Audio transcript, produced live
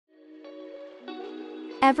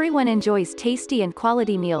Everyone enjoys tasty and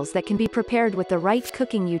quality meals that can be prepared with the right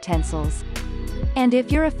cooking utensils. And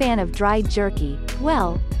if you're a fan of dried jerky,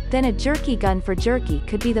 well, then a jerky gun for jerky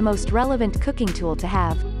could be the most relevant cooking tool to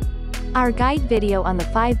have. Our guide video on the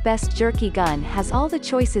 5 best jerky gun has all the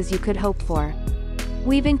choices you could hope for.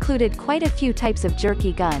 We've included quite a few types of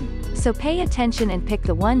jerky gun, so pay attention and pick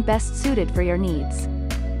the one best suited for your needs.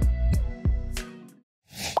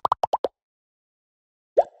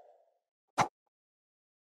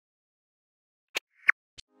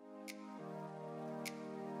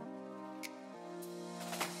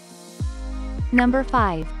 Number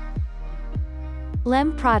 5.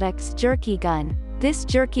 LEM Products Jerky Gun. This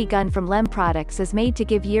jerky gun from LEM Products is made to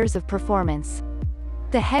give years of performance.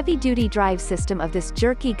 The heavy-duty drive system of this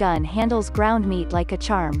jerky gun handles ground meat like a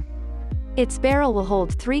charm. Its barrel will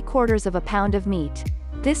hold 3/4 of a pound of meat.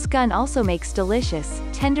 This gun also makes delicious,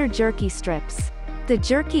 tender jerky strips. The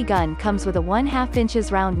jerky gun comes with a 1/2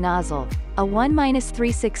 inches round nozzle, a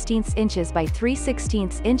 1-3/16 inches by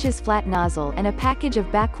 3/16 inches flat nozzle and a package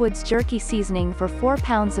of backwoods jerky seasoning for 4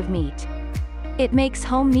 pounds of meat. It makes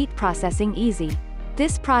home meat processing easy.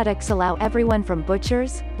 These products allow everyone from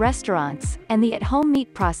butchers, restaurants, and the at-home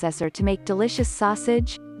meat processor to make delicious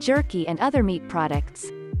sausage, jerky and other meat products,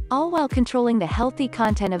 all while controlling the healthy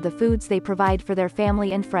content of the foods they provide for their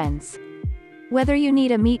family and friends. Whether you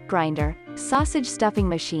need a meat grinder, sausage stuffing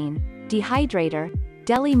machine, dehydrator,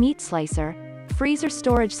 deli meat slicer, freezer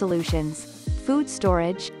storage solutions, food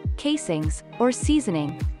storage, casings, or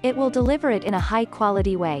seasoning, it will deliver it in a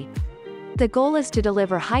high-quality way. The goal is to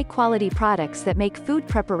deliver high-quality products that make food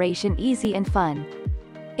preparation easy and fun.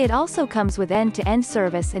 It also comes with end-to-end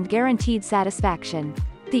service and guaranteed satisfaction.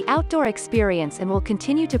 The outdoor experience and will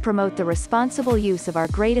continue to promote the responsible use of our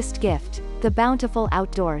greatest gift, the bountiful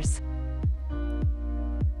outdoors.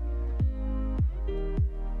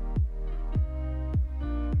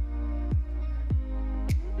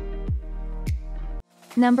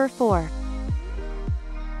 Number 4.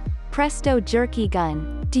 Presto Jerky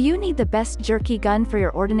Gun. Do you need the best jerky gun for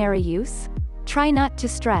your ordinary use? Try not to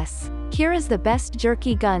stress. Here is the best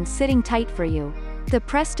jerky gun sitting tight for you. The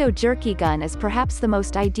Presto Jerky Gun is perhaps the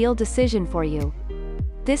most ideal decision for you.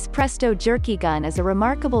 This Presto Jerky Gun is a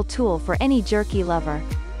remarkable tool for any jerky lover.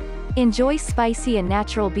 Enjoy spicy and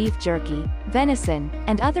natural beef jerky, venison,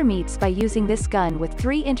 and other meats by using this gun with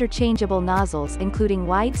 3 interchangeable nozzles including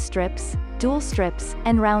wide strips, dual strips,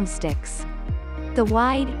 and round sticks. The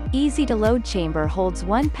wide, easy-to-load chamber holds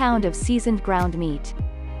 1 pound of seasoned ground meat.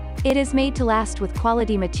 It is made to last with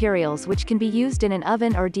quality materials which can be used in an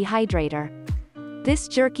oven or dehydrator. This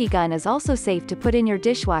jerky gun is also safe to put in your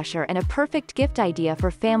dishwasher and a perfect gift idea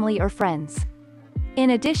for family or friends.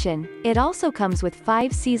 In addition, it also comes with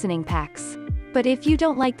 5 seasoning packs. But if you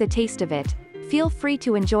don't like the taste of it, feel free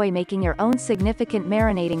to enjoy making your own significant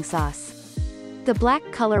marinating sauce. The black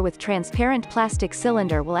color with transparent plastic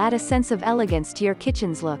cylinder will add a sense of elegance to your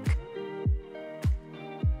kitchen's look.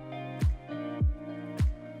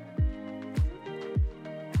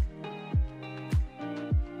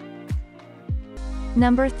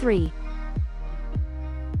 Number 3.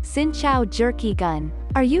 Xin-Chow Jerky Gun.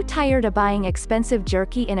 Are you tired of buying expensive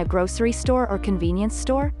jerky in a grocery store or convenience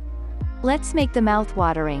store? Let's make the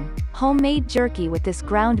mouth-watering, homemade jerky with this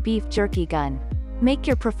ground beef jerky gun. Make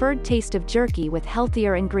your preferred taste of jerky with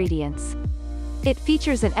healthier ingredients. It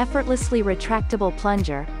features an effortlessly retractable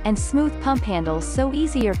plunger, and smooth pump handles so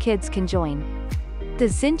easy your kids can join. The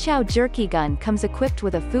Xin-Chow Jerky Gun comes equipped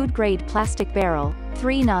with a food-grade plastic barrel,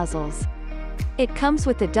 3 nozzles. It comes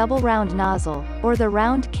with the double round nozzle, or the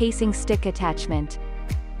round casing stick attachment.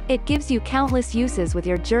 It gives you countless uses with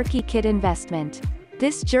your jerky kit investment.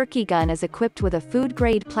 This jerky gun is equipped with a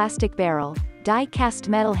food-grade plastic barrel, die-cast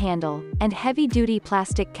metal handle, and heavy-duty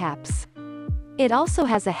plastic caps. It also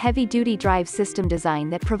has a heavy-duty drive system design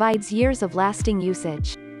that provides years of lasting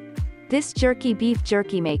usage. This jerky beef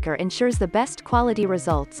jerky maker ensures the best quality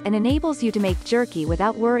results and enables you to make jerky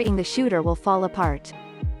without worrying the shooter will fall apart.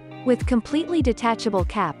 With completely detachable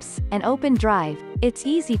caps, and open drive, it's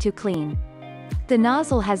easy to clean. The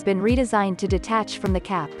nozzle has been redesigned to detach from the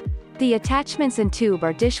cap. The attachments and tube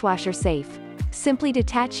are dishwasher safe. Simply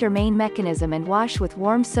detach your main mechanism and wash with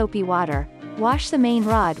warm soapy water. Wash the main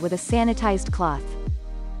rod with a sanitized cloth.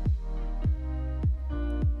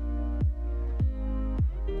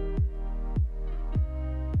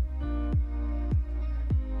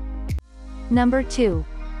 Number 2.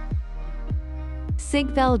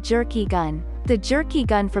 Sigvel Jerky Gun. The jerky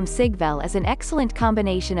gun from Sigvel is an excellent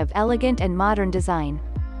combination of elegant and modern design.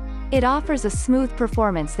 It offers a smooth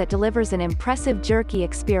performance that delivers an impressive jerky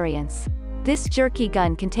experience. This jerky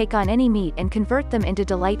gun can take on any meat and convert them into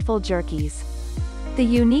delightful jerkies. The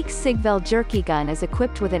unique Sigvel Jerky Gun is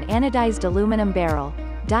equipped with an anodized aluminum barrel,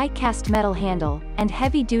 die-cast metal handle, and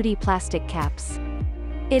heavy-duty plastic caps.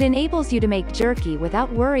 It enables you to make jerky without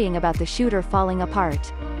worrying about the shooter falling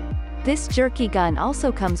apart. This jerky gun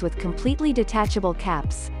also comes with completely detachable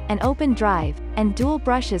caps, an open drive, and dual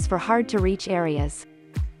brushes for hard-to-reach areas.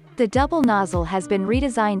 The double nozzle has been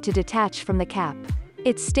redesigned to detach from the cap.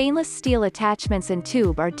 Its stainless steel attachments and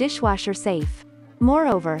tube are dishwasher safe.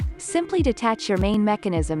 Moreover, simply detach your main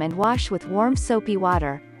mechanism and wash with warm soapy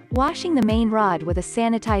water, washing the main rod with a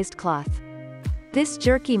sanitized cloth. This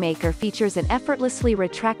jerky maker features an effortlessly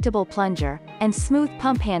retractable plunger, and smooth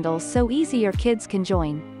pump handles so easy your kids can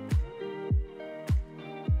join.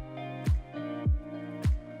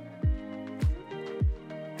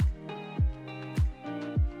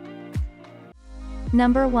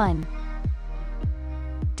 Number 1.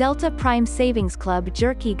 Delta Prime Savings Club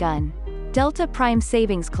Jerky Gun. Delta Prime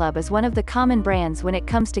Savings Club is one of the common brands when it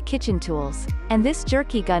comes to kitchen tools, and this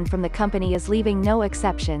jerky gun from the company is leaving no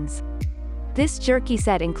exceptions. This jerky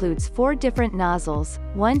set includes 4 different nozzles,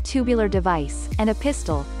 1 tubular device, and a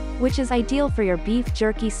pistol, which is ideal for your beef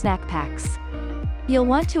jerky snack packs. You'll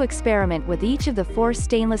want to experiment with each of the 4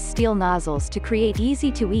 stainless steel nozzles to create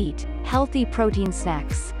easy-to-eat, healthy protein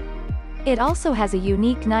snacks. It also has a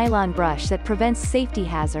unique nylon brush that prevents safety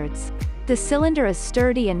hazards. The cylinder is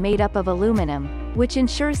sturdy and made up of aluminum, which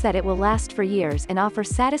ensures that it will last for years and offer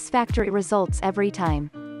satisfactory results every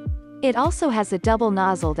time. It also has a double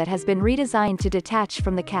nozzle that has been redesigned to detach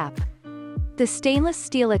from the cap. The stainless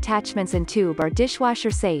steel attachments and tube are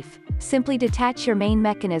dishwasher safe. Simply detach your main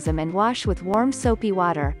mechanism and wash with warm soapy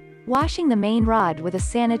water, washing the main rod with a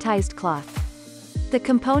sanitized cloth. The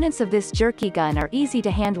components of this jerky gun are easy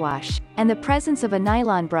to hand wash, and the presence of a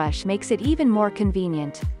nylon brush makes it even more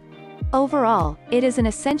convenient. Overall, it is an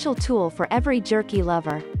essential tool for every jerky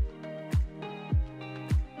lover.